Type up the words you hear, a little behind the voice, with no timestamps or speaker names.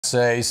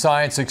Yes, a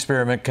science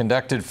experiment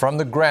conducted from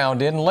the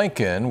ground in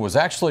Lincoln was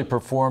actually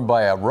performed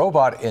by a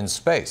robot in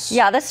space.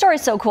 Yeah, this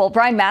story's so cool.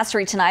 Brian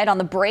Mastery tonight on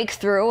the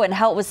breakthrough and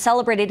how it was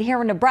celebrated here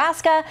in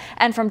Nebraska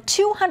and from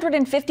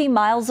 250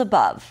 miles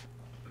above.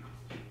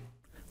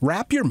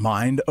 Wrap your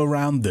mind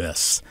around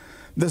this.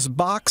 This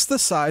box the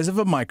size of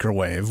a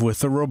microwave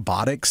with a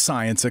robotic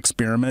science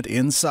experiment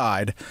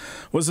inside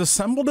was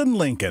assembled in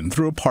Lincoln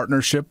through a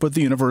partnership with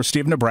the University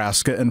of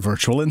Nebraska and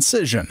Virtual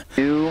Incision.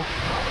 2,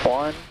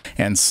 1.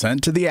 And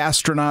sent to the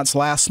astronauts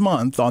last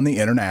month on the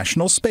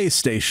International Space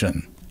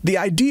Station. The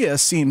idea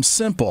seems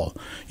simple.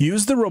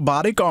 Use the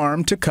robotic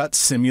arm to cut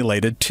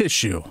simulated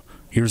tissue.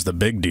 Here's the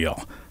big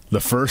deal.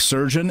 The first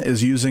surgeon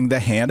is using the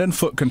hand and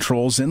foot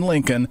controls in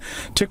Lincoln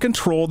to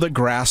control the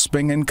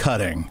grasping and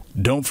cutting.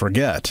 Don't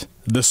forget,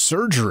 the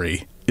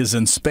surgery is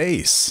in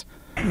space.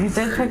 You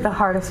did pick the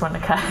hardest one to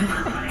cut.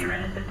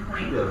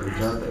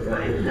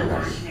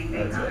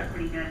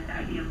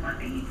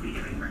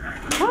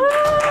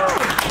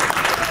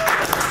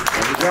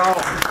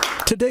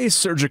 Today's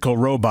surgical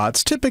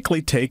robots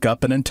typically take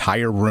up an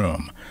entire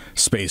room.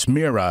 Space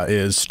Mira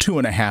is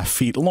 2.5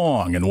 feet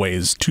long and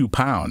weighs 2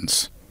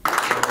 pounds.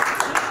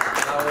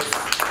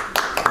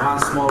 One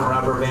small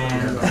rubber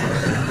band,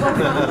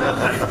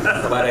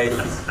 but a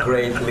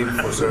great leap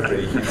for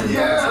surgery.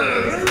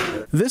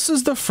 This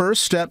is the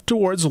first step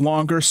towards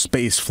longer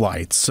space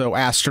flights, so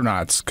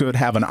astronauts could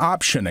have an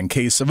option in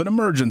case of an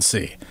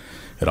emergency.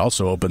 It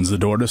also opens the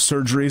door to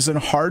surgeries in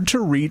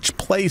hard-to-reach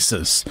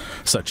places,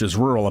 such as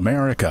rural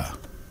America.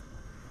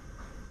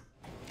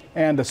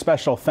 And a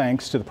special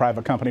thanks to the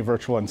private company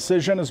Virtual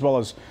Incision, as well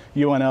as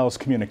UNL's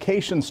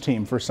communications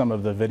team for some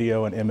of the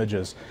video and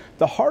images.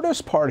 The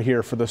hardest part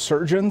here for the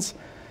surgeons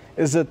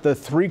is that the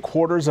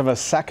 3/4 of a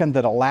second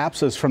that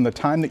elapses from the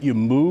time that you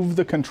move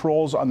the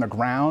controls on the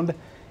ground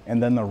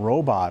and then the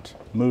robot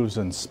moves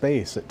in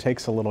space. It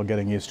takes a little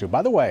getting used to.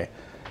 By the way,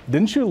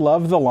 didn't you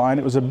love the line?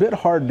 It was a bit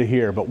hard to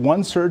hear, but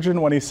one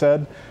surgeon, when he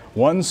said,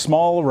 "One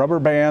small rubber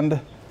band,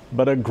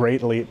 but a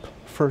great leap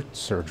for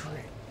surgery."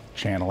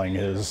 Channeling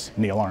his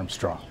Neil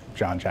Armstrong.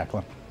 John,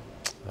 Jacqueline.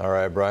 All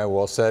right, Brian,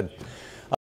 well said.